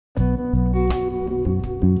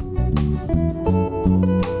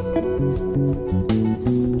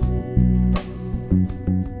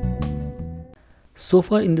So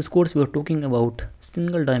far in this course we are talking about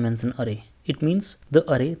single dimension array. It means the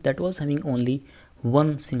array that was having only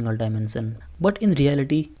one single dimension. But in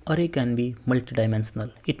reality array can be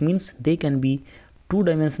multidimensional. It means they can be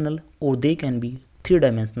two-dimensional or they can be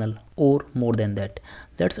three-dimensional or more than that.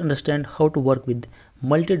 Let's understand how to work with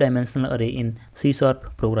multidimensional array in C#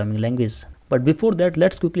 programming language. But before that,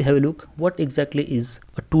 let's quickly have a look what exactly is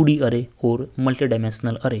a 2D array or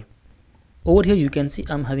multidimensional array. Over here you can see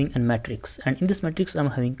I'm having a matrix, and in this matrix I'm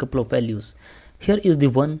having couple of values. Here is the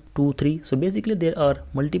 1, 2, 3. So basically there are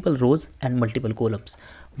multiple rows and multiple columns.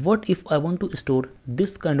 What if I want to store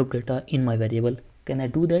this kind of data in my variable? Can I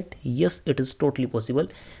do that? Yes, it is totally possible.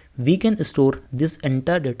 We can store this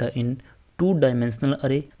entire data in two-dimensional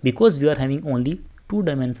array because we are having only two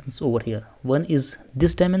dimensions over here. One is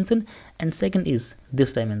this dimension and second is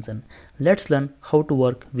this dimension. Let's learn how to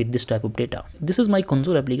work with this type of data. This is my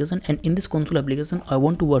console application, and in this console application I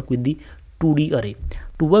want to work with the 2D array.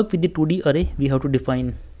 To work with the 2D array we have to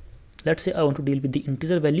define, let's say I want to deal with the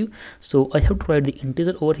integer value, so I have to write the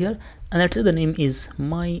integer over here, and let's say the name is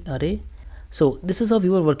my array. So this is how we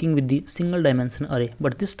were working with the single dimension array,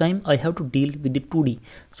 but this time I have to deal with the 2D.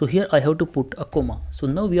 So here I have to put a comma. So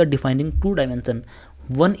now we are defining two dimension.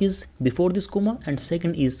 One is before this comma and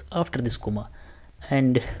second is after this comma.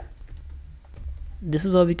 And this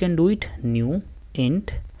is how we can do it. New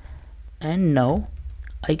int, and now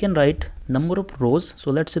I can write number of rows.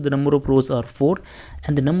 So let's say the number of rows are 4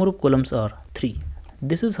 and the number of columns are 3.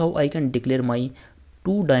 This is how I can declare my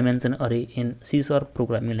two-dimension array in C#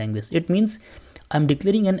 programming language. It means I'm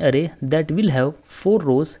declaring an array that will have 4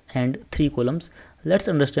 rows and 3 columns. Let's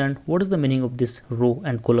understand what is the meaning of this row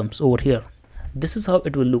and columns over here. This is how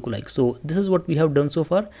it will look like. So this is what we have done so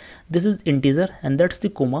far. This is integer and that's the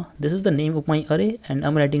comma. This is the name of my array, and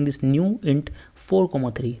I'm writing this new int 4,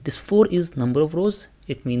 3. This 4 is number of rows.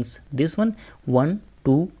 It means this one 1,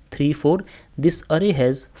 2, 3, 4. This array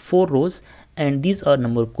has 4 rows and these are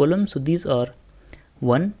number of columns. So these are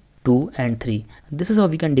 1, 2 and 3. This is how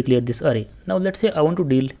we can declare this array. Now let's say I want to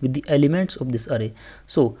deal with the elements of this array.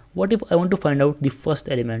 So what if I want to find out the first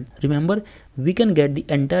element? Remember, we can get the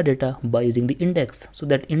entire data by using the index. So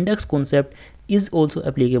that index concept is also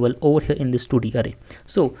applicable over here in this 2D array.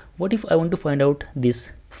 So what if I want to find out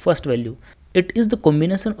this first value? It is the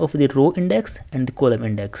combination of the row index and the column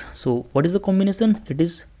index. So what is the combination? It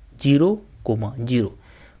is 0, 0.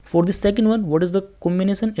 For the second one, what is the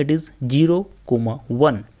combination? It is 0,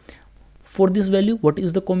 1. For this value, what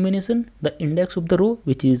is the combination? The index of the row,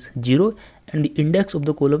 which is 0, and the index of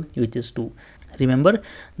the column, which is 2. Remember,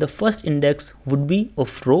 the first index would be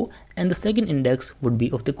of row and the second index would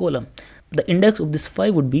be of the column. The index of this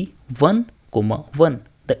 5 would be 1, 1.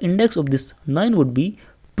 The index of this 9 would be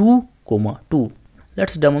 2, 2.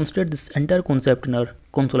 Let's demonstrate this entire concept in our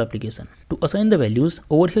console application. To assign the values,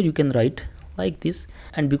 over here you can write like this,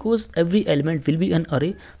 and because every element will be an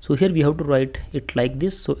array, so here we have to write it like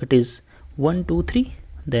this. So it is 1, 2, 3,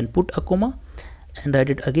 then put a comma and write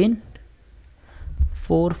it again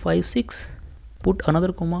 4, 5, 6, put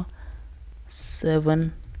another comma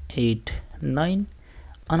 7, 8, 9,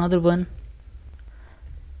 another one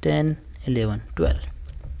 10, 11, 12.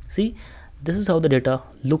 See, this is how the data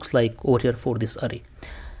looks like over here for this array.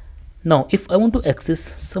 Now if I want to access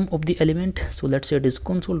some of the element, so let's say it is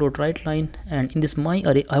console.writeLine, and in this my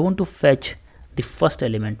array I want to fetch the first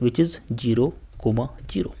element, which is 0,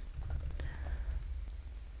 0.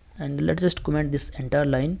 And let's just comment this entire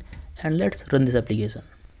line and let's run this application.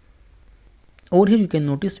 Over here you can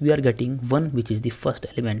notice we are getting 1, which is the first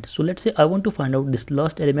element. So let's say I want to find out this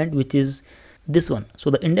last element, which is this one. So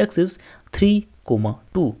the index is 3,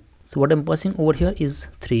 2. So what I'm passing over here is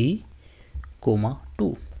 3,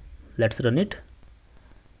 2. Let's run it,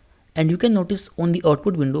 and you can notice on the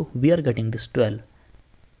output window we are getting this 12.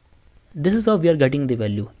 This is how we are getting the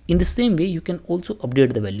value. In the same way you can also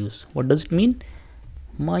update the values. What does it mean?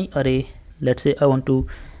 My array, let's say I want to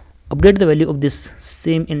update the value of this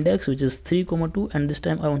same index, which is 3, 2, and this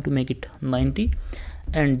time I want to make it 90.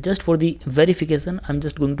 And just for the verification, I'm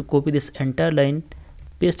just going to copy this entire line,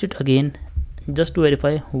 paste it again just to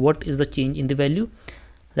verify what is the change in the value.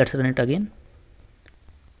 Let's run it again.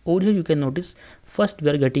 Over here you can notice first we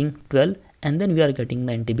are getting 12 and then we are getting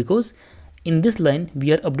 90, because in this line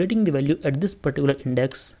we are updating the value at this particular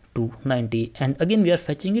index to 90, and again we are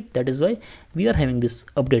fetching it. That is why we are having this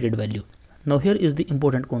updated value. Now here is the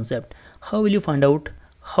important concept. How will you find out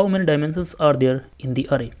how many dimensions are there in the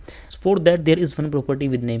array? For that there is one property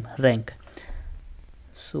with name rank.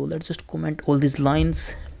 So let's just comment all these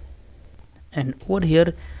lines, and over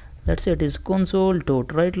here let's say it is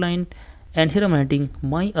console.writeLine, and here I'm writing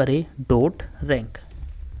my array dot rank.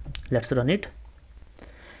 Let's run it.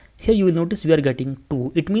 Here you will notice we are getting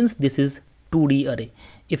 2. It means this is 2D array.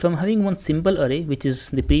 If I'm having one simple array, which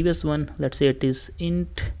is the previous one, let's say it is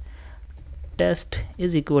int test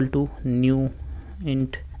is equal to new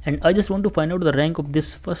int, and I just want to find out the rank of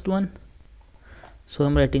this first one. So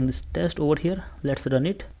I'm writing this test over here. Let's run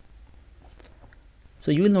it.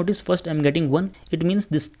 So you will notice first I'm getting 1. It means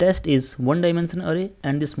this test is 1-dimensional array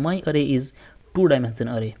and this my array is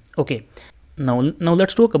 2-dimensional array. Okay, now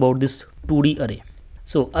let's talk about this 2D array.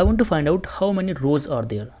 So I want to find out how many rows are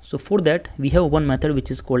there. So for that we have one method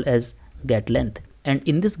which is called as getLength, and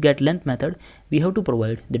in this getLength method we have to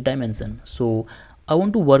provide the dimension. So I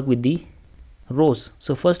want to work with the rows.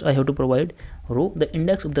 So first I have to provide row. The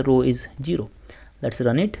index of the row is 0. Let's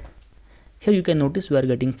run it. Here you can notice we are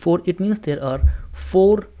getting 4. It means there are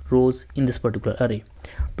 4 rows in this particular array.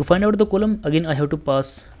 To find out the column, again I have to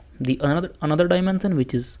pass the another dimension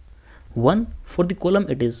which is 1. For the column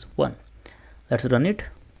it is 1. Let's run it.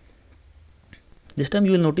 This time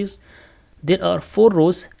you will notice there are 4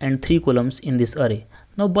 rows and 3 columns in this array.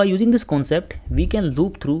 Now by using this concept we can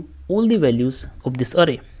loop through all the values of this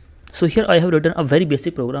array. So here I have written a very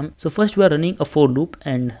basic program. So first we are running a for loop,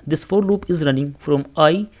 and this for loop is running from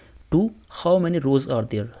I to how many rows are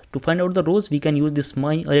there. To find out the rows we can use this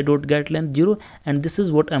my array.getLength 0, and this is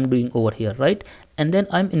what I'm doing over here, right? And then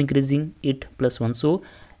I'm increasing it plus 1. So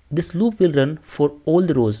this loop will run for all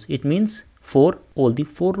the rows. It means for all the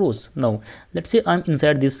 4 rows. Now let's say I'm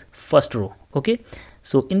inside this first row. Okay,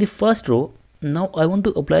 so in the first row now I want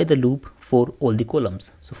to apply the loop for all the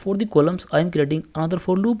columns. So for the columns I am creating another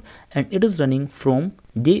for loop, and it is running from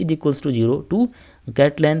j is equals to 0 to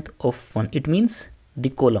getLength of 1. It means the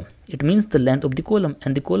column, it means the length of the column,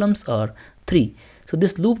 and the columns are 3. So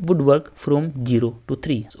this loop would work from 0 to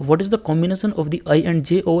 3. So what is the combination of the I and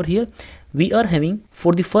j over here? We are having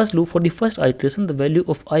for the first loop, for the first iteration, the value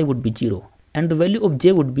of I would be 0 and the value of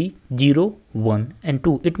j would be 0, 1 and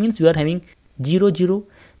 2. It means we are having 0, 0,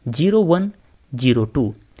 0, 1, 0,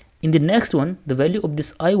 2. In the next one the value of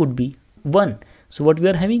this I would be 1. So what we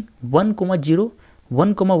are having 1, 0,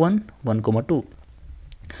 1, 1, 1, 2.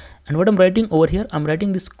 And what I'm writing over here, I'm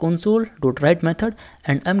writing this console.write method,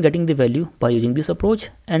 and I'm getting the value by using this approach,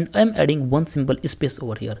 and I'm adding one simple space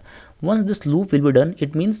over here. Once this loop will be done,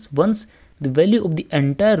 it means once the value of the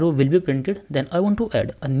entire row will be printed, then I want to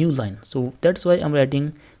add a new line. So that's why I'm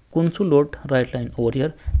writing console.write line over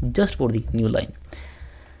here just for the new line.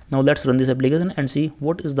 Now let's run this application and see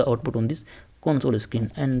what is the output on this console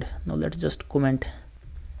screen. And now let's just comment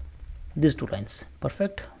these 2 lines.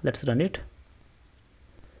 Perfect. Let's run it.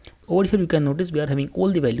 Over here you can notice we are having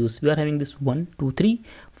all the values. We are having this 1, 2, 3,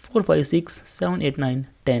 4, 5, 6, 7, 8, 9,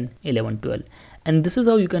 10, 11, 12. And this is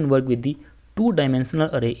how you can work with the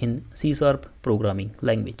 2-dimensional array in C# programming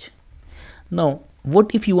language. Now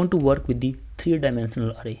what if you want to work with the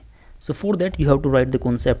 3-dimensional array? So for that you have to write the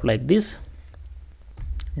concept like this,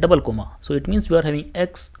 double comma. So it means we are having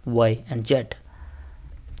x, y and z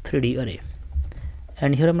 3D array,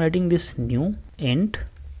 and here I'm writing this new int.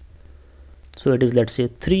 So it is, let's say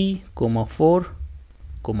 3, 4,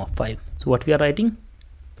 5. So what we are writing,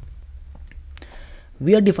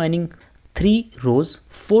 we are defining 3 rows,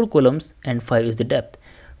 4 columns and 5 is the depth.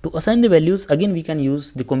 To assign the values, again we can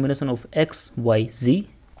use the combination of x, y, z.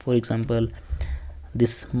 For example,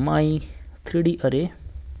 this my 3D array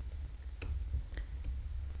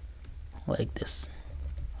like this,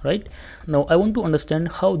 right? Now I want to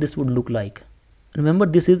understand how this would look like. Remember,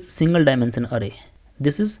 this is single dimension array,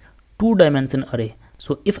 this is 2-dimension array.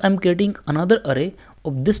 So if I'm creating another array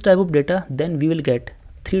of this type of data, then we will get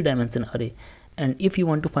 3-dimension array. And if you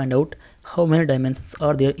want to find out how many dimensions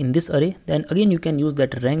are there in this array, then again you can use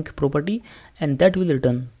that rank property, and that will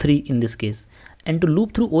return 3 in this case. And to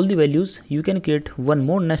loop through all the values, you can create one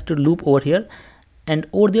more nested loop over here, and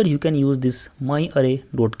over there you can use this my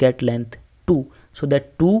array.getLength 2, so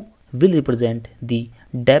that 2 will represent the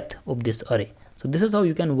depth of this array. So this is how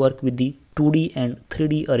you can work with the 2D and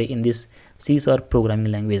 3D array in this C#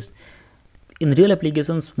 programming language. In real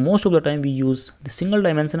applications, most of the time we use the single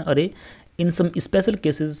dimension array. In some special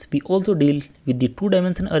cases, we also deal with the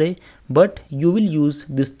 2-dimension array, but you will use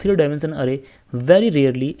this 3-dimension array very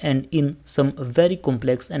rarely and in some very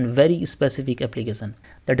complex and very specific application.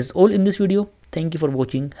 That is all in this video. Thank you for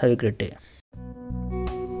watching. Have a great day.